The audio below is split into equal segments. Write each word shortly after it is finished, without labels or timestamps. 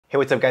Hey,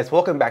 what's up guys?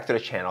 Welcome back to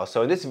the channel.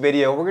 So in this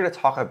video, we're going to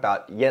talk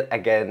about yet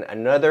again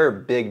another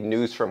big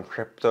news from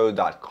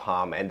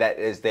crypto.com, and that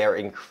is they're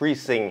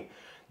increasing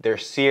their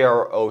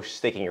CRO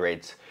staking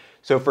rates.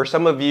 So for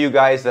some of you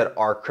guys that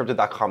are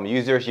crypto.com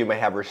users, you may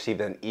have received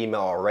an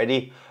email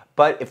already,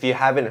 but if you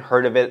haven't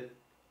heard of it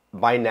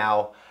by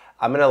now,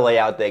 I'm going to lay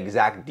out the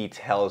exact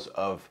details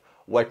of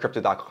what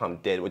crypto.com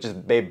did, which is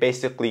they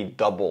basically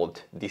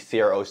doubled the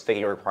CRO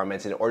staking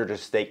requirements in order to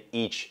stake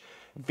each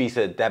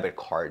Visa debit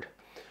card.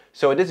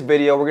 So in this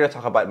video, we're going to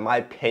talk about my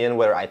opinion,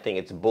 whether I think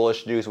it's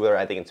bullish news, whether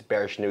I think it's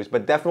bearish news,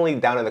 but definitely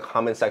down in the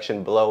comment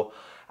section below,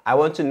 I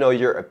want to know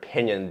your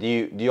opinion.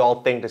 Do you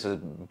all think this is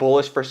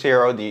bullish for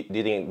CRO? Do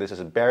you think this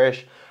is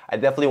bearish? I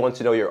definitely want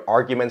to know your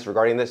arguments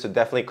regarding this, so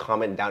definitely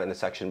comment down in the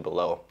section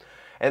below.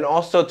 And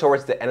also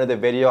towards the end of the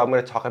video, I'm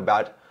going to talk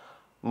about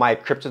my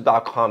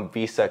crypto.com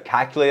Visa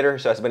calculator.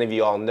 So as many of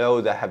you all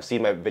know that have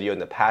seen my video in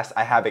the past,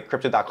 I have a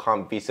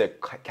crypto.com Visa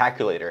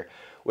calculator,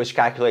 which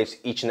calculates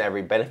each and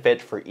every benefit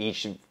for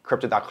each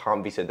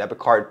crypto.com Visa debit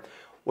card,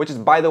 which is,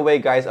 by the way,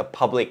 guys, a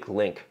public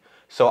link.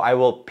 So I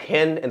will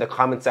pin in the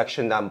comment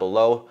section down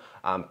below,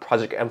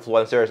 project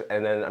influencers,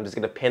 and then I'm just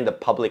gonna pin the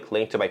public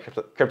link to my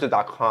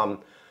crypto.com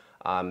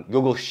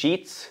Google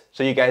Sheets,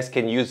 so you guys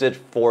can use it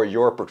for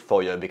your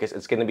portfolio because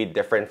it's gonna be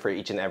different for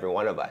each and every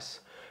one of us.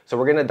 So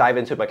we're gonna dive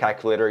into my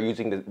calculator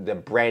using the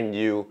brand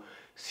new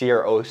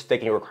CRO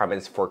staking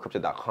requirements for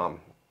crypto.com.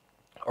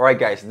 All right,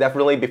 guys,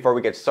 definitely before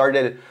we get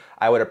started,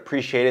 I would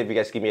appreciate it if you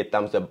guys give me a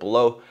thumbs up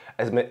below.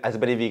 As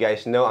many of you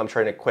guys know, I'm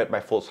trying to quit my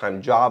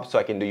full-time job so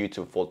I can do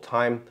YouTube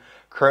full-time.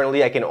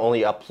 Currently, I can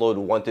only upload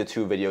 1 to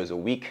 2 videos a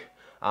week,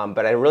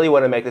 but I really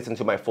want to make this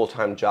into my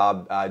full-time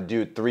job,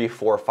 do 3,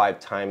 4, 5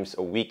 times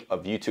a week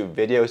of YouTube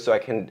videos so I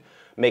can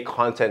make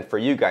content for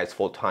you guys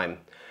full-time.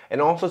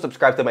 And also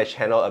subscribe to my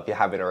channel if you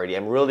haven't already.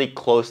 I'm really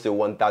close to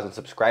 1,000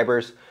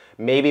 subscribers.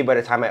 Maybe by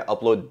the time I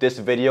upload this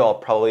video, I'll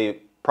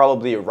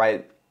probably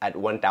right at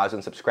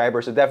 1,000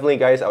 subscribers. So definitely,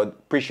 guys, I would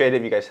appreciate it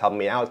if you guys help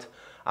me out.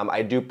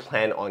 I do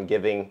plan on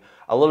giving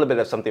a little bit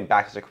of something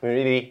back to the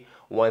community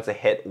once I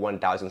hit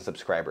 1,000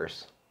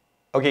 subscribers.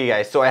 Okay,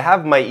 guys, so I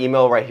have my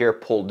email right here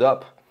pulled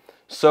up.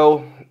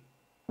 So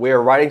we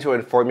are writing to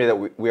inform you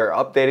that we are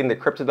updating the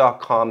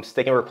crypto.com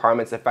staking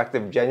requirements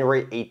effective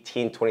January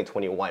 18,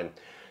 2021.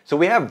 So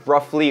we have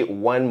roughly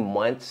 1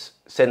 month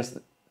since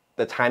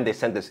the time they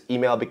sent this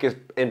email, because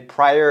in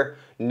prior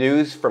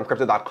news from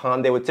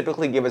crypto.com, they would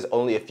typically give us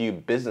only a few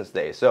business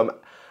days. So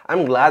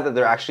I'm glad that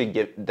they're actually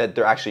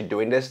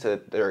doing this.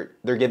 That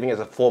they're giving us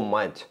a full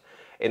month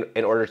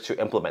in order to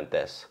implement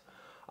this.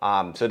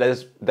 So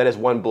that is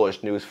one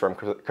bullish news from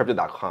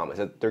crypto.com, is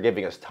that they're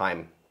giving us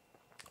time.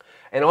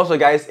 And also,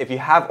 guys, if you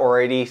have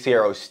already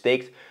CRO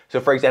staked, so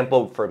for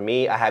example, for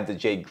me, I have the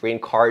J Green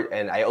card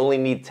and I only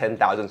need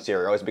 10,000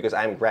 CROs because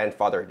I'm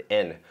grandfathered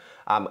in.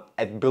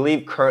 I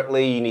believe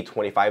currently you need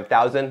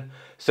 25,000.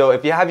 So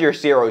if you have your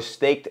CROs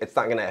staked, it's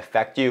not gonna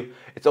affect you.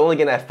 It's only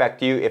gonna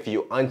affect you if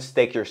you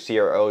unstake your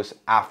CROs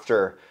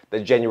after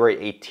the January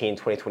 18,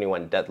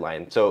 2021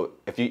 deadline. So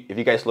if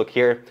you guys look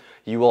here,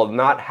 you will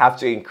not have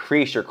to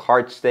increase your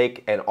card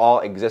stake, and all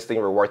existing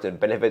rewards and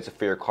benefits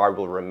for your card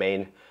will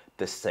remain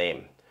the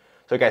same.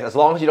 So guys, as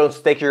long as you don't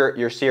stake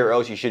your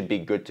CROs, you should be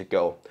good to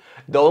go.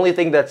 The only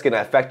thing that's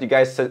gonna affect you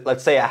guys, so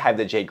let's say I have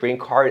the J Green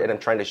card and I'm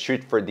trying to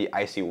shoot for the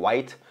IC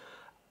White,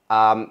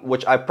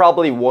 which I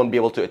probably won't be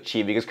able to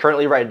achieve because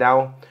currently right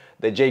now,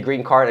 the J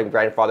Green card I'm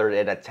grandfathered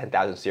in at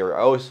 10,000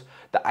 CROs.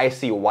 The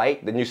IC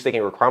White, the new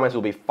staking requirements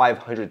will be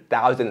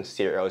 500,000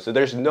 CROs. So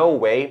there's no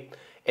way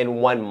in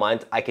 1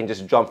 month I can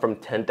just jump from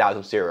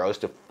 10,000 CROs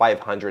to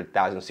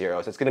 500,000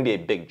 CROs. It's gonna be a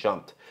big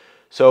jump.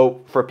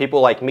 So for people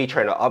like me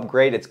trying to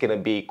upgrade, it's gonna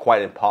be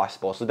quite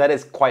impossible. So that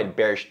is quite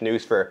bearish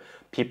news for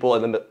people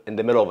in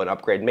the middle of an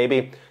upgrade.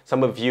 Maybe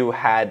some of you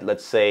had,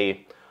 let's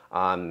say,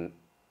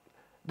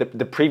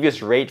 the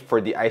previous rate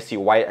for the IC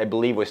White, I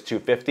believe, was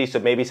 250. So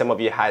maybe some of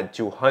you had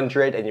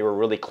 200 and you were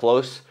really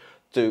close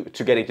to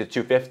getting to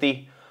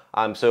 250.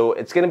 So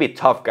it's going to be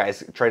tough,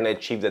 guys, trying to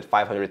achieve that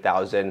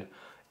 500,000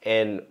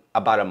 in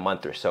about a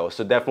month or so.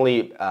 So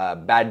definitely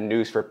bad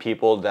news for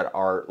people that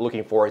are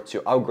looking forward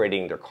to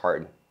upgrading their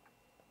card.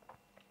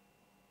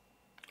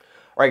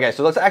 All right, guys,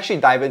 so let's actually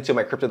dive into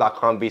my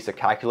crypto.com Visa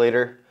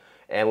calculator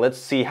and let's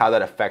see how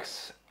that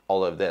affects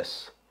all of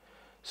this.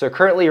 So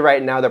currently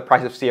right now, the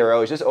price of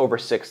CRO is just over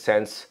 6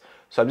 cents.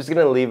 So I'm just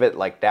gonna leave it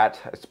like that.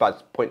 It's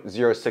about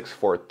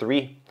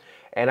 0.0643.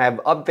 And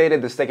I've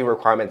updated the staking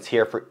requirements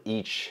here for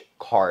each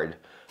card.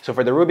 So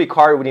for the Ruby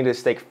card, we need to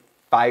stake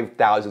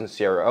 5,000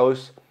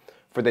 CROs.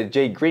 For the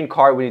J Green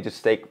card, we need to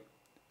stake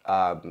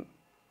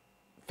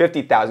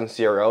 50,000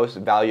 CROs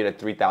valued at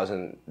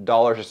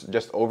 $3,000,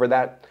 just over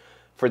that.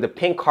 For the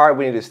pink card,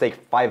 we need to stake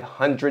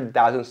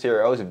 500,000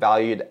 CROs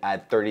valued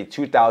at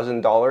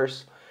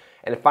 $32,000.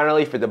 And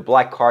finally, for the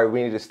black card,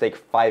 we need to stake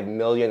 5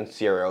 million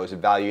CROs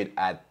valued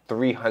at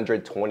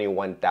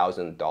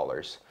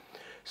 $321,000.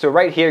 So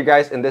right here,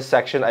 guys, in this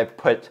section, I've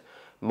put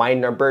my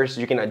numbers.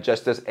 You can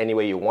adjust this any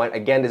way you want.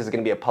 Again, this is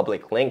going to be a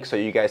public link, so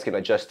you guys can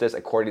adjust this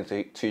according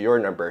to your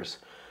numbers.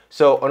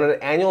 So on an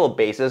annual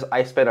basis,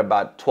 I spend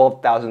about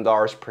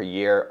 $12,000 per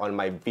year on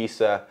my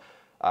Visa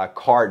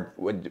card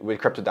with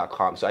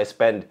Crypto.com. So I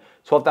spend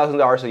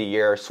 $12,000 a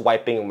year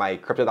swiping my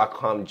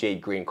Crypto.com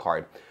Jade Green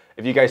card.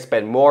 If you guys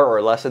spend more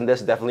or less than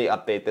this, definitely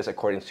update this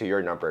according to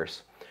your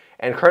numbers.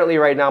 And currently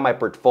right now, my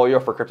portfolio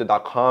for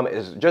Crypto.com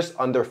is just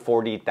under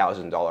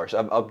 $40,000.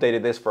 I've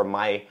updated this for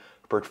my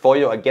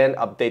portfolio. Again,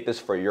 update this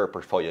for your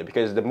portfolio,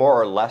 because the more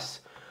or less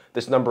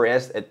this number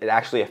is, it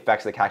actually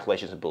affects the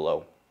calculations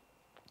below.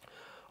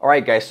 All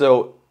right, guys,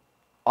 so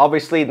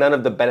obviously none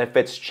of the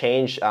benefits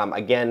change.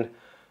 Again,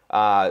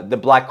 the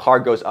black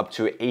card goes up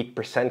to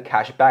 8%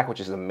 cash back, which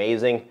is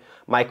amazing.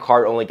 My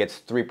card only gets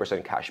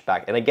 3% cash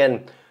back. And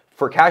again,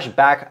 for cash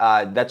back,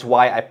 that's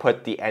why I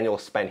put the annual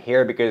spend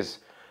here, because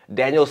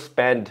the annual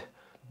spend,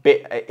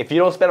 if you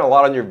don't spend a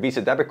lot on your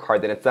Visa debit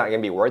card, then it's not gonna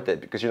be worth it,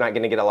 because you're not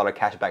gonna get a lot of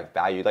cash back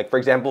value. Like for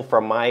example,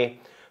 for my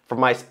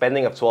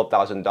spending of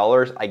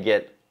 $12,000, I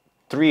get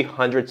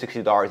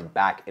 $360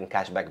 back in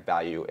cashback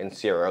value in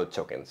CRO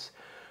tokens.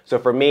 So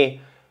for me,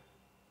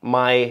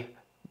 my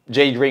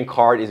Jade Green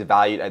card is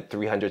valued at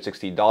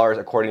 $360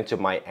 according to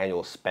my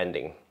annual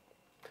spending.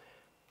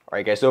 All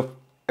right, guys. So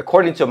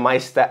according to my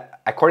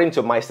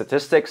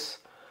statistics,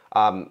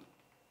 the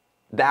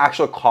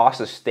actual cost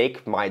to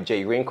stake my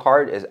Jade Green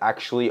card is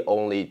actually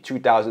only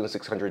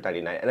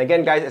 $2,699. And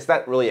again, guys, it's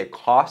not really a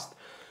cost,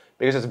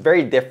 because it's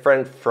very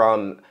different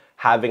from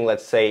having,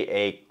 let's say,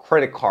 a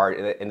credit card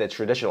in the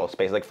traditional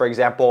space. Like for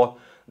example,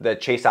 the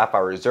Chase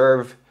Sapphire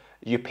Reserve,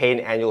 you pay an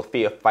annual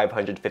fee of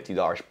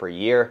 $550 per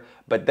year,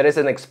 but that is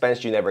an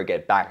expense you never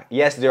get back.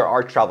 Yes, there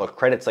are travel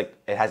credits, like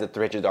it has a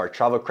 $300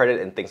 travel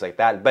credit and things like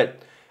that,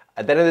 but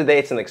at the end of the day,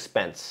 it's an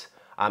expense.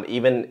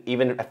 Even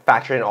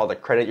factoring all the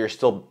credit, you're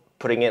still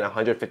putting in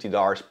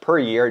 $150 per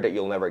year that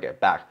you'll never get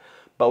back.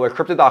 But with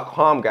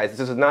Crypto.com, guys,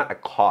 this is not a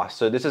cost.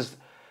 So this is,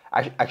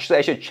 actually,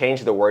 I should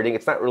change the wording.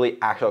 It's not really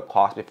actual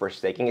cost before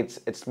staking.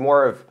 It's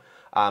more of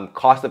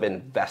cost of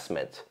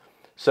investment.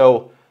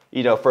 So,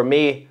 you know, for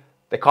me,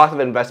 the cost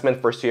of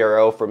investment for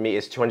CRO for me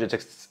is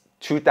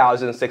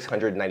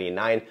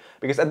 $2,699,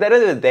 because at the end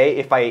of the day,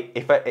 if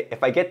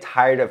I get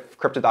tired of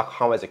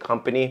Crypto.com as a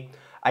company,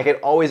 I can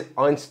always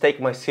unstake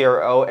my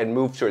CRO and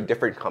move to a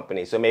different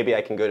company. So maybe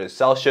I can go to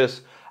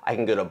Celsius, I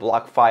can go to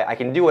BlockFi, I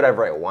can do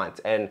whatever I want.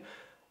 And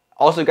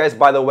also, guys,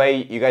 by the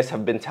way, you guys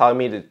have been telling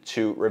me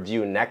to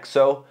review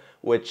Nexo,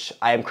 which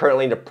I am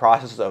currently in the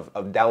process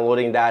of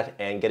downloading that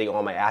and getting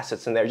all my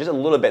assets in there, just a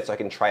little bit so I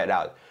can try it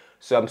out.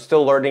 So I'm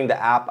still learning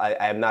the app. I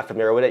am not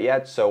familiar with it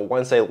yet. So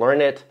once I learn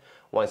it,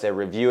 once I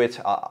review it,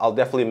 I'll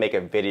definitely make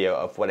a video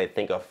of what I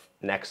think of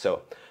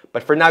Nexo.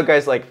 But for now,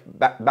 guys, like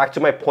back to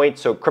my point,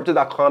 so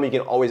Crypto.com, you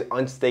can always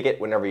unstake it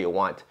whenever you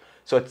want.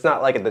 So it's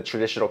not like in the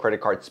traditional credit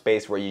card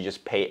space where you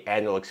just pay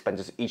annual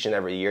expenses each and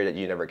every year that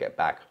you never get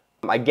back.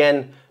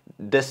 Again,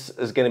 this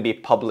is going to be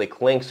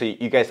public link, so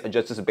you guys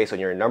adjust this based on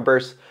your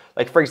numbers.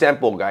 Like for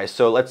example, guys,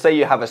 so let's say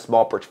you have a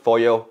small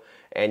portfolio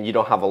and you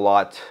don't have a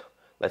lot.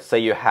 Let's say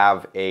you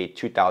have a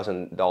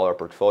 $2,000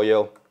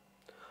 portfolio.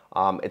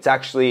 It's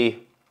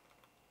actually,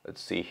 let's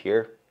see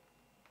here.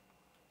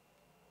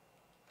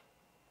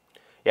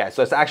 Yeah,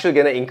 so it's actually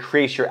going to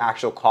increase your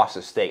actual cost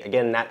of stake.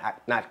 Again,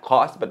 not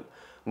cost, but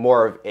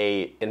more of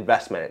a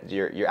investment,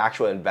 your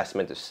actual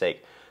investment to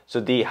stake.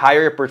 So the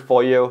higher your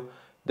portfolio,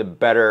 the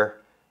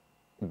better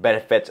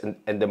benefits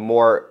and the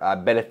more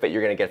benefit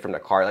you're going to get from the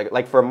card.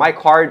 Like for my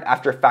card,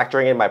 after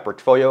factoring in my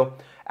portfolio,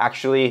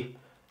 actually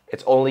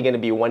it's only going to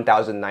be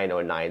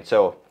 $1,909.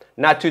 So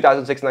not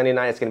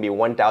 $2,699, it's going to be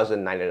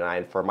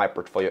 $1,099 for my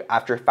portfolio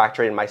after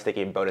factoring my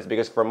staking bonus,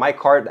 because for my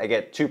card, I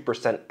get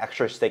 2%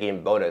 extra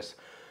staking bonus.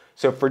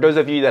 So for those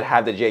of you that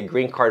have the Jade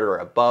Green card or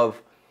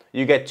above,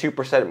 you get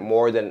 2%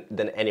 more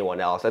than anyone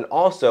else. And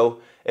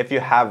also, if you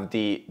have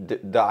the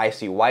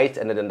IC white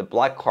and then the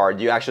black card,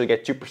 you actually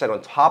get 2%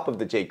 on top of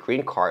the Jade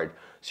Green card.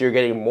 So you're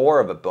getting more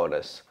of a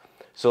bonus.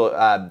 So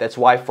that's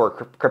why for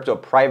crypto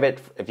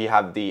private, if you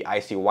have the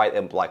IC white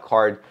and black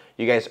card,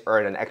 you guys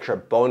earn an extra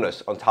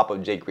bonus on top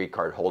of Jade Green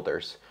card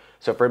holders.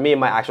 So for me,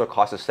 my actual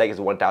cost of stake is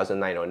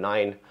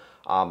 $1,909.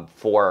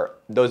 For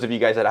those of you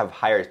guys that have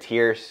higher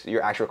tiers,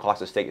 your actual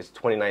cost of stake is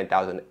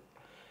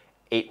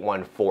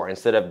 $29,814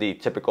 instead of the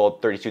typical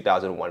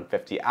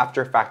 $32,150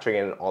 after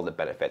factoring in all the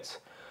benefits.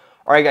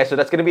 All right, guys, so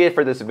that's going to be it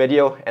for this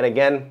video. And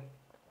again,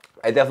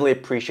 I definitely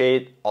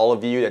appreciate all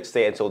of you that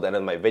stay until the end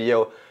of my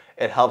video.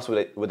 It helps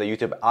with the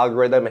YouTube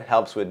algorithm. It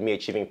helps with me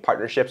achieving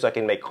partnerships so I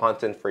can make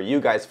content for you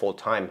guys full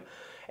time.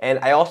 And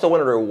I also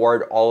want to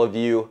reward all of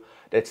you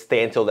that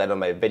stay until the end of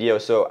my video.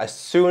 So as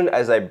soon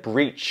as I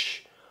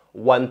breach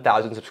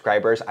 1,000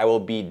 subscribers, I will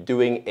be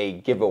doing a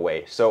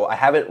giveaway. So I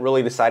haven't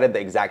really decided the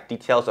exact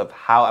details of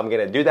how I'm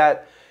going to do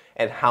that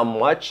and how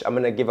much I'm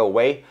going to give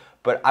away,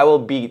 but I will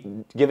be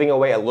giving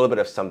away a little bit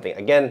of something.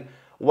 Again,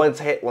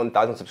 once I hit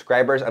 1,000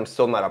 subscribers, I'm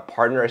still not a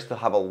partner. I still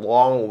have a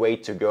long way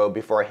to go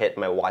before I hit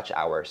my watch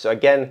hours. So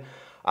again,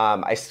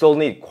 I still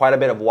need quite a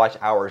bit of watch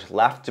hours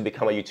left to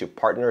become a YouTube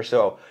partner.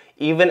 So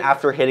even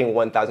after hitting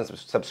 1,000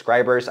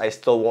 subscribers, I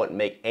still won't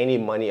make any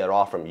money at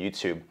all from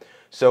YouTube.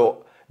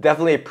 So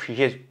definitely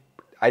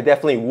I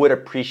definitely would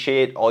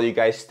appreciate all you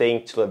guys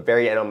staying to the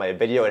very end of my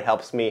video. It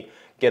helps me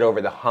get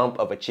over the hump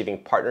of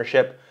achieving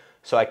partnership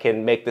so I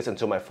can make this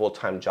into my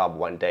full-time job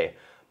one day.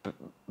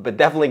 But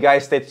definitely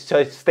guys,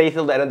 stay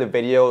till the end of the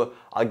video.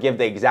 I'll give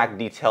the exact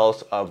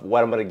details of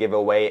what I'm going to give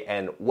away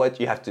and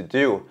what you have to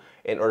do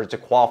in order to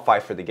qualify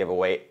for the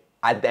giveaway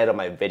at the end of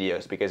my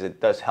videos, because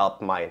it does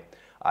help my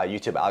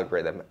YouTube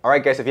algorithm.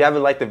 Alright guys, if you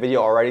haven't liked the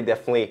video already,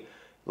 definitely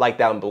like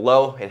down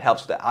below. It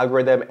helps with the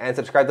algorithm, and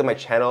subscribe to my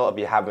channel if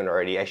you haven't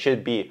already. I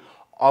should be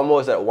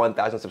almost at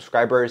 1,000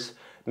 subscribers.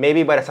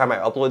 Maybe by the time I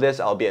upload this,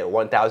 I'll be at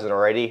 1,000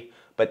 already.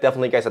 But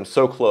definitely guys, I'm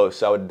so close,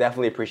 so I would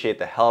definitely appreciate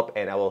the help,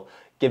 and I will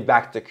give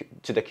back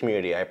to the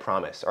community, I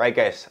promise. Alright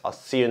guys, I'll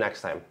see you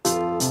next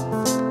time.